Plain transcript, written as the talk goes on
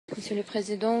Monsieur le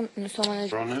Président, nous sommes en...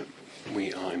 Your Honour,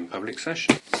 we are in public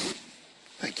session.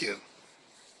 Thank you.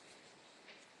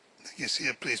 Mr.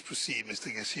 Garcia, please proceed,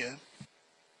 Mr. Garcia.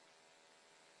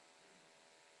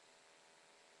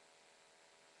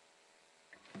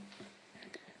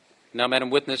 Now, Madam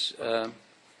Witness,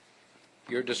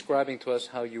 you're describing to us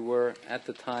how you were at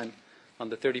the time on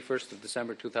the 31st of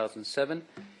December 2007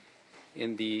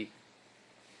 in the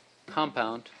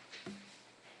compound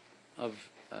of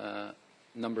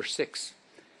number 6.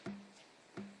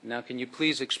 Now, can you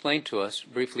please explain to us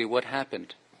briefly what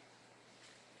happened?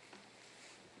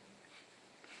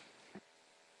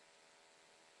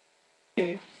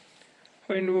 Okay.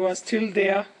 When we were still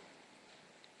there,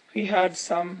 we had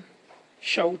some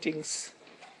shoutings.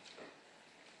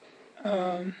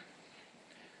 The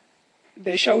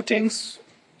shoutings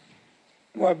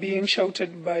were being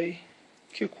shouted by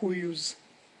Kikuyus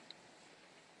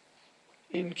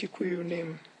in Kikuyu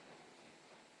name.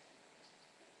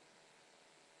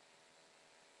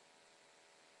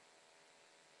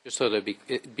 Just so to be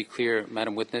clear,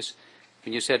 Madam Witness,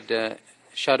 when you said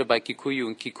shouted by Kikuyu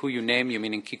in Kikuyu name, you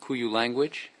mean in Kikuyu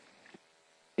language?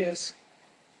 Yes.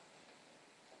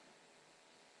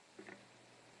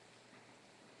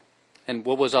 And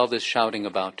what was all this shouting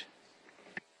about?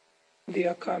 They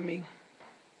are coming.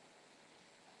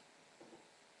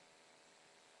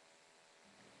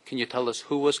 Can you tell us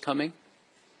who was coming?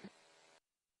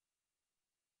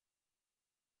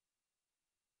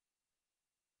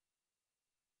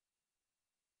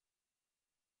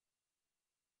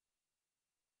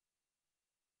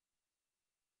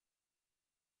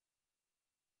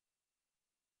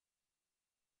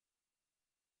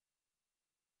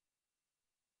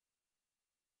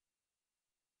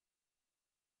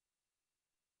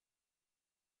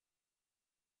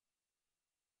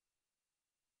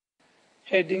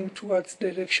 Heading towards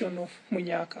the direction of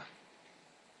Munyaka.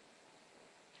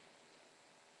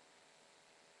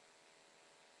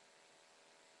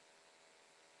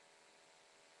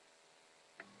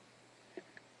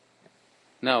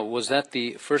 Now, was that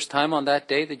the first time on that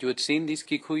day that you had seen these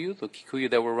Kikuyu, the Kikuyu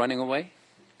that were running away?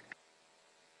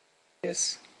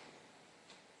 Yes.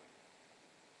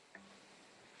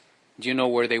 Do you know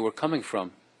where they were coming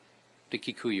from, the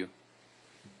Kikuyu?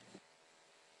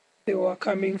 They were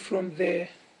coming from the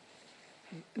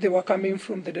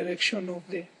direction of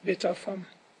the Beta farm.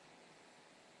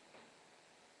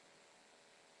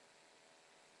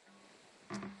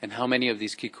 And how many of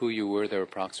these Kikuyu were there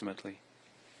approximately?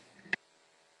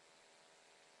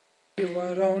 There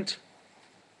were around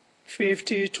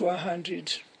 50 to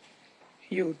 100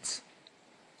 youths.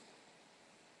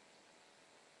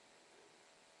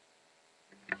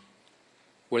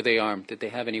 Were they armed? Did they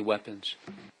have any weapons?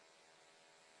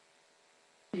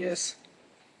 Yes.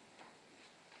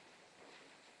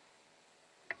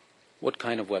 What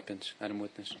kind of weapons, Madam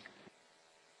Witness?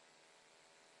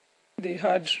 They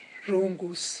had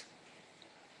rungus.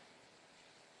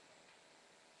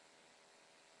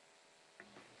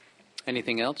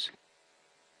 Anything else?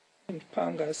 And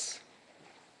pangas.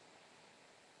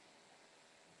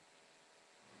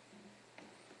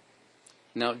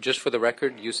 Now, just for the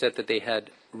record, you said that they had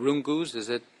rungus. Is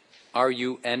it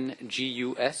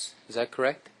R-U-N-G-U-S? Is that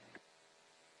correct?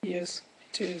 Yes,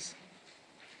 it is.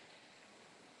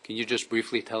 Can you just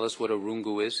briefly tell us what a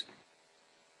rungu is?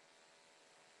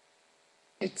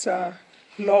 It's a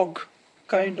log,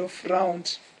 kind of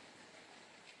round.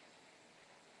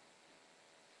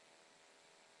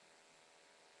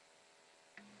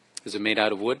 Is it made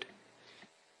out of wood?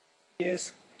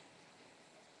 Yes.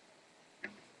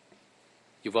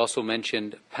 You've also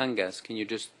mentioned pangas. Can you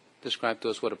just describe to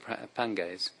us what a panga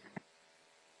is?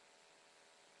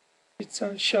 It's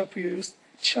a sharp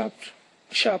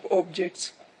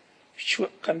object which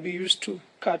can be used to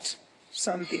cut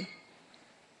something.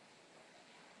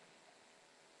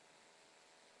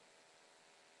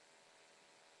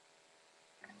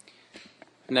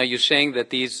 Now, you're saying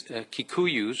that these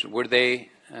Kikuyus, were they,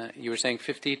 you were saying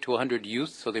 50 to 100 youth,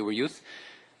 so they were youth.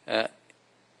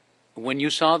 When you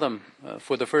saw them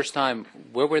for the first time,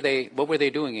 what were they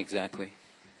doing exactly?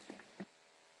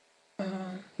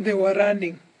 They were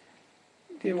running.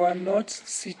 They were not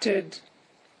seated,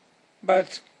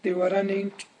 but they were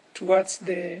running towards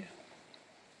the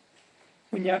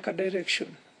Munyaka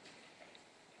direction.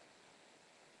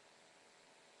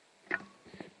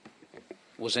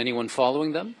 Was anyone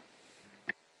following them?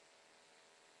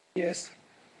 Yes.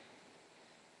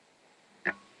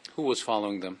 Who was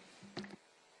following them?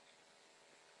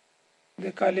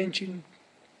 The Kalenjin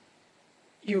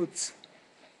youths.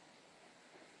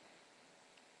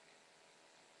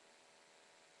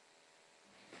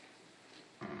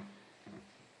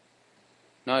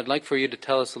 Now, I'd like for you to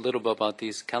tell us a little bit about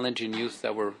these Kalenjin youth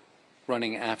that were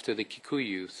running after the Kikuyu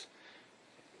youth.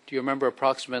 Do you remember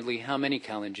approximately how many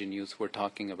Kalenjin youth we're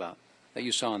talking about that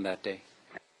you saw on that day?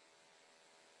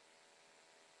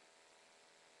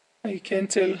 I can't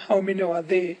tell how many were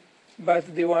there,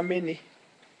 but there were many.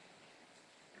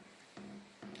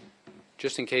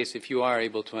 Just in case, if you are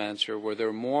able to answer, were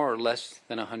there more or less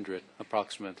than 100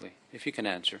 approximately? If you can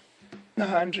answer.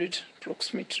 100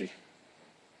 approximately.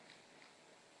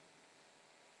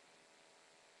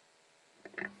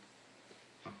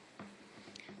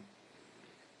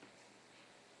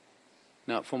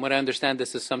 Now, from what I understand,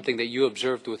 this is something that you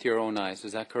observed with your own eyes.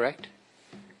 Is that correct?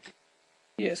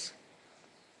 Yes.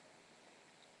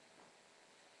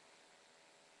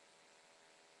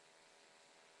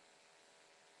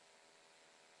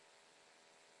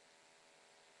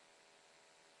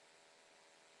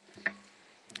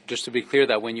 Just to be clear,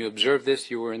 that when you observed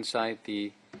this, you were inside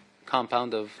the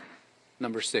compound of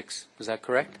number 6. Is that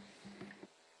correct?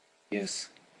 Yes.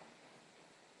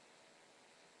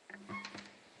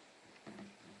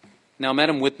 Now,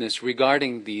 Madam Witness,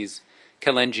 regarding these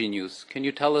Kalenjin youth, can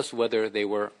you tell us whether they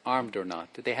were armed or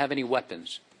not? Did they have any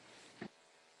weapons?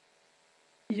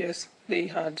 Yes, they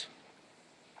had.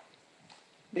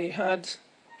 They had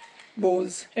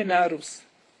bows and arrows.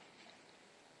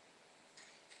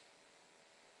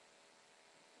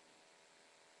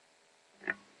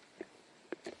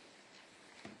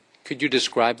 Could you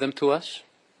describe them to us?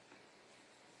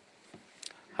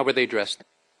 How were they dressed?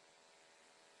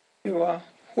 They were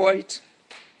white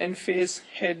and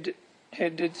headed,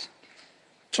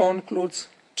 torn clothes,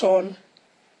 tall,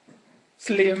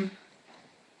 slim,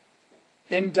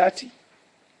 and dirty.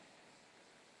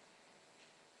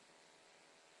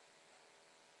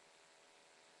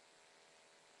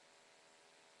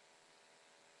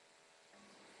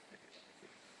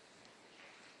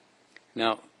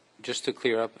 Now, just to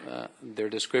clear up their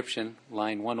description,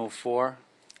 line 104,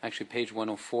 actually page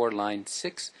 104, line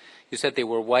 6, you said they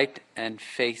were white and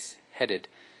face-headed.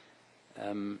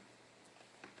 Can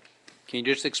you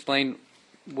just explain,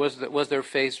 was their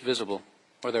face visible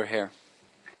or their hair?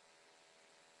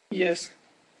 Yes,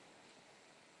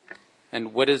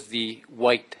 And what is the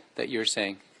white that you're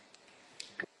saying?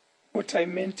 what I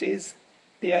meant is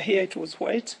their hair it was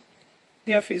white,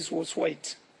 their face was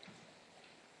white.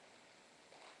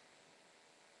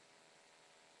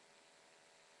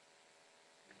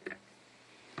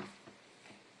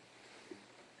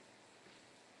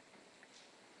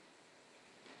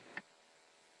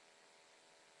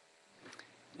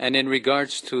 And in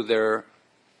regards to their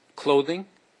clothing,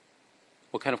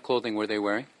 what kind of clothing were they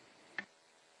wearing?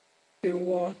 They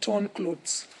wore torn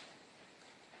clothes.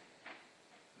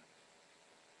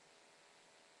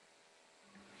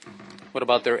 What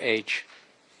about their age?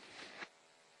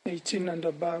 18 and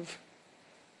above.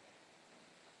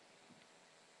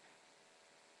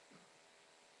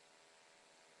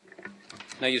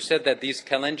 Now, you said that these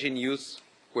Kalenjin youth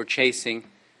were chasing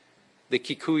the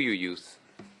Kikuyu youth.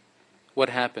 What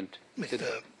happened?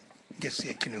 Mr.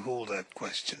 Garcia, can you hold that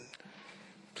question,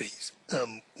 please?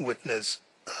 Witness,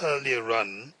 earlier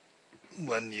on,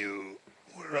 when you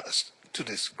were asked to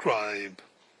describe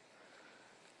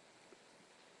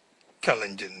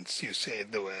Kalenjins, you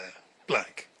said they were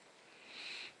black.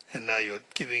 And now you're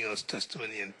giving us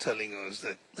testimony and telling us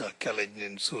that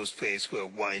Kalenjins whose face were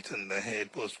white and their head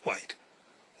was white.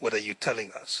 What are you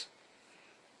telling us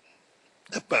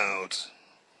about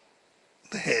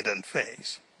the head and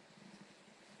face?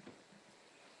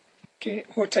 Okay,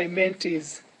 what I meant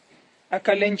is a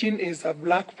Kalenjin is a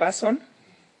black person,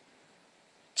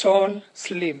 tall,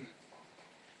 slim.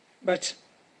 But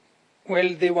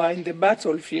while they were in the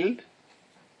battlefield,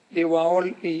 they were all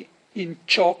in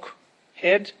chalk,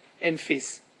 head and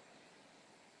face.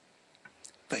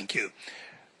 Thank you.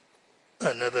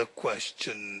 Another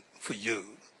question for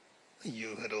you.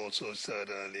 You had also said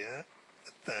earlier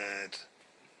that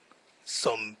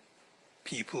some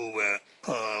people were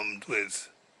armed with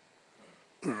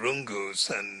rungus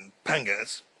and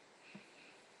pangas,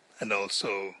 and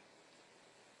also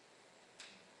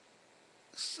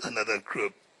another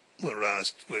group were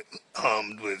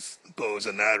armed with bows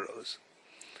and arrows.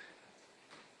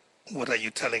 What are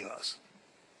you telling us?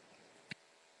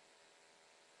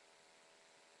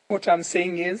 What I'm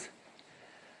saying is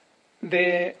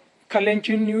the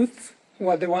Kalenjin youth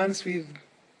were the ones with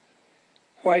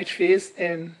white face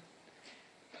and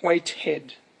white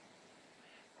head.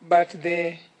 But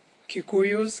the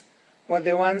Kikuyus were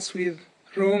the ones with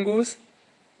rungus,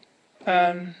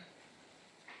 and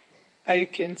I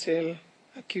can tell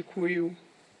a Kikuyu.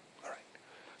 All right.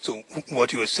 So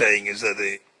what you are saying is that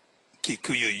the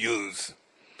Kikuyu youth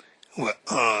were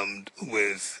armed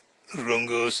with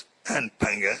rongos and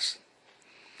pangas,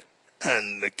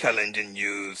 and the Kalenjin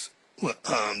youth were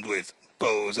armed with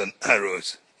bows and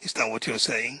arrows. Is that what you're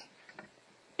saying?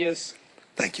 Yes.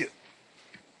 Thank you.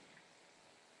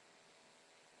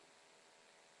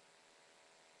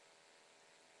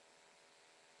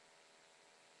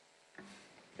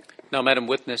 Now, Madam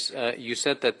Witness, you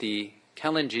said that the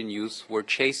Kalenjin youth were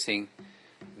chasing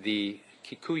the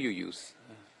Kikuyu youth.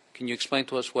 Can you explain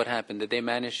to us what happened? Did they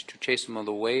manage to chase them all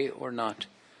the way or not?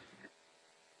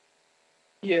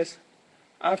 Yes.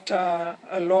 After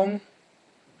a long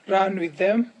run with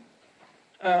them,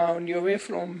 on your way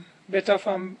from Better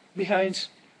Farm behind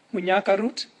Munyaka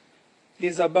route,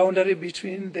 there's a boundary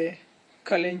between the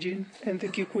Kalenjin and the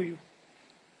Kikuyu.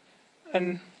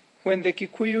 And when the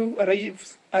Kikuyu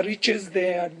reaches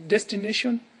their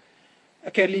destination,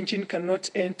 a Kalenjin cannot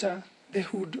enter the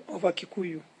hood of a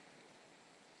Kikuyu.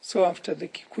 So after the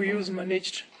Kikuyus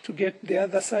managed to get the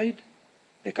other side,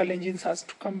 the Kalenjins has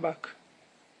to come back.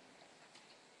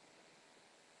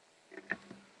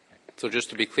 So just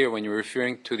to be clear, when you're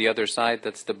referring to the other side,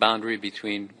 that's the boundary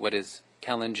between what is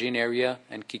Kalenjin area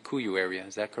and Kikuyu area.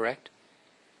 Is that correct?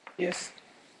 Yes.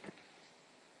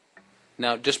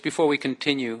 Now, just before we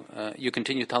continue, you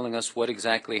continue telling us what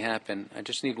exactly happened. I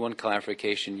just need one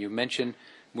clarification. You mentioned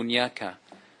Munyaka.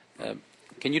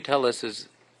 Can you tell us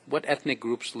what ethnic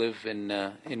groups live in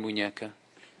Munyaka?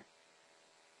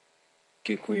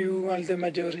 Kikuyu are the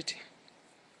majority.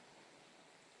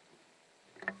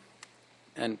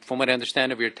 And from what I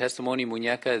understand of your testimony,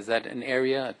 Munyaka, is that an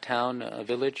area, a town, a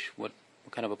village? What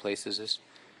kind of a place is this?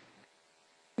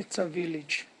 It's a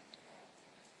village.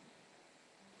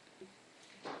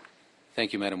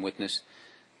 Thank you, Madam Witness.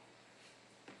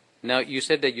 Now, you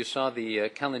said that you saw the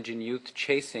Kalenjin youth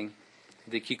chasing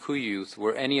the Kikuyu youth.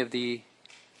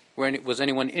 Was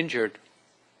anyone injured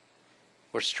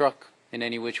or struck in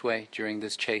any which way during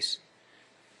this chase?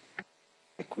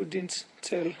 I couldn't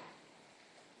tell.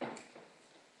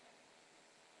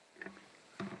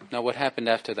 Now, what happened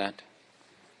after that?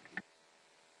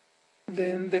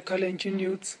 Then the Kalenjin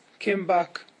youths came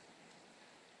back,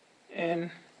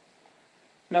 and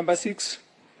number 6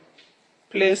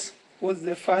 place was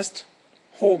the first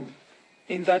home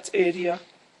in that area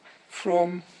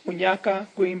from Munyaka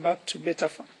going back to Better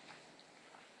Farm.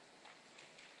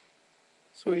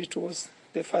 So it was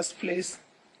the first place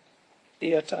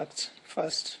they attacked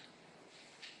first.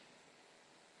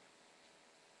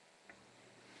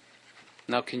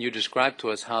 Now, can you describe to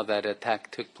us how that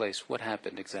attack took place? What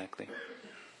happened exactly?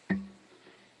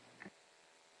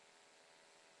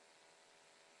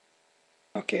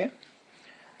 Okay.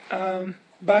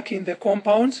 Back in the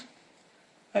compound,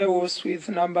 I was with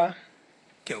number.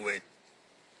 Can wait.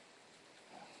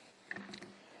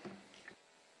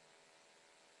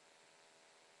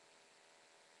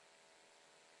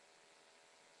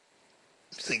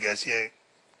 Mr. Garcia, are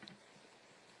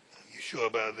you sure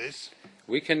about this?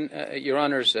 We can, Your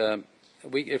Honors,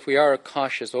 if we are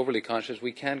cautious, overly cautious,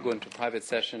 we can go into private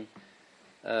session.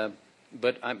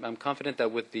 But I'm confident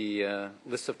that with the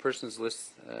list of persons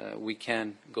list, we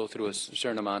can go through a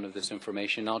certain amount of this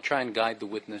information. I'll try and guide the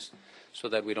witness so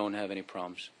that we don't have any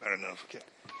problems. Fair enough. Okay.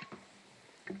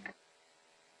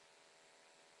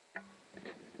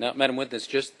 Now, Madam Witness,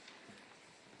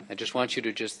 I just want you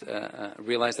to just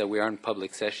realize that we are in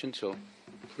public session, so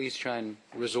please try and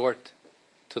resort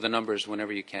to the numbers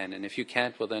whenever you can. And if you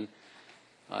can't, well then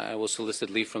I will solicit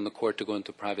leave from the court to go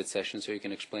into private session so you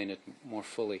can explain it more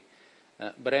fully.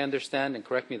 But I understand, and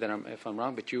correct me if I'm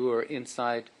wrong, but you were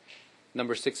inside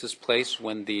number 6's place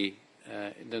when the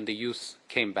youth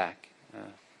came back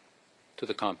to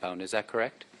the compound. Is that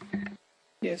correct?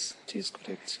 Yes, it is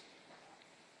correct.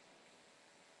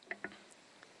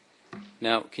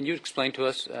 Now, can you explain to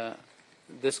us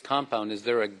this compound? Is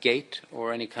there a gate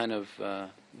or any kind of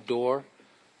door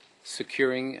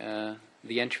securing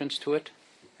the entrance to it?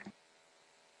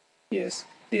 Yes,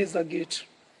 there's a gate.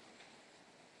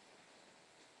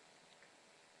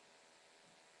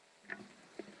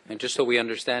 And just so we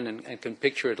understand and can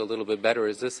picture it a little bit better,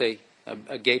 is this a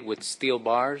gate with steel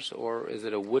bars, or is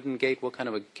it a wooden gate? What kind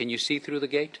of can you see through the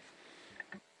gate?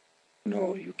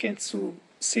 No, you can't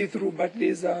see through, but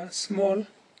there's a small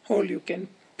hole you can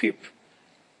peep.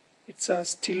 It's a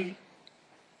steel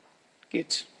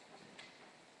gate.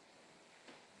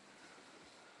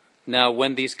 Now,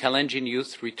 when these Kalenjin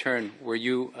youth returned, were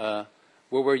you,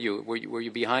 where were you? Were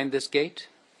you behind this gate?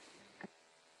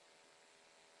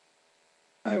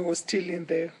 I was still in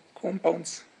the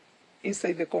compounds,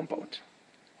 inside the compound.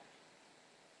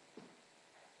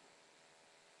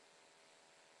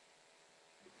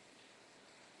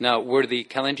 Now, were the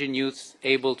Kalenjin youths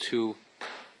able to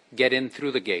get in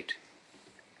through the gate?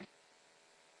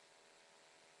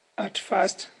 At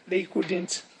first, they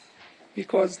couldn't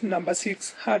because number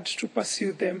 6 had to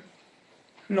pursue them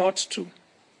not to.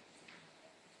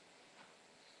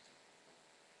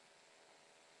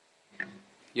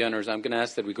 Your Honors, I'm going to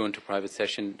ask that we go into private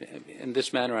session. In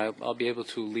this manner, I'll be able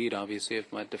to lead, obviously,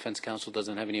 if my defense counsel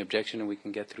doesn't have any objection, and we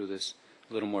can get through this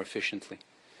a little more efficiently.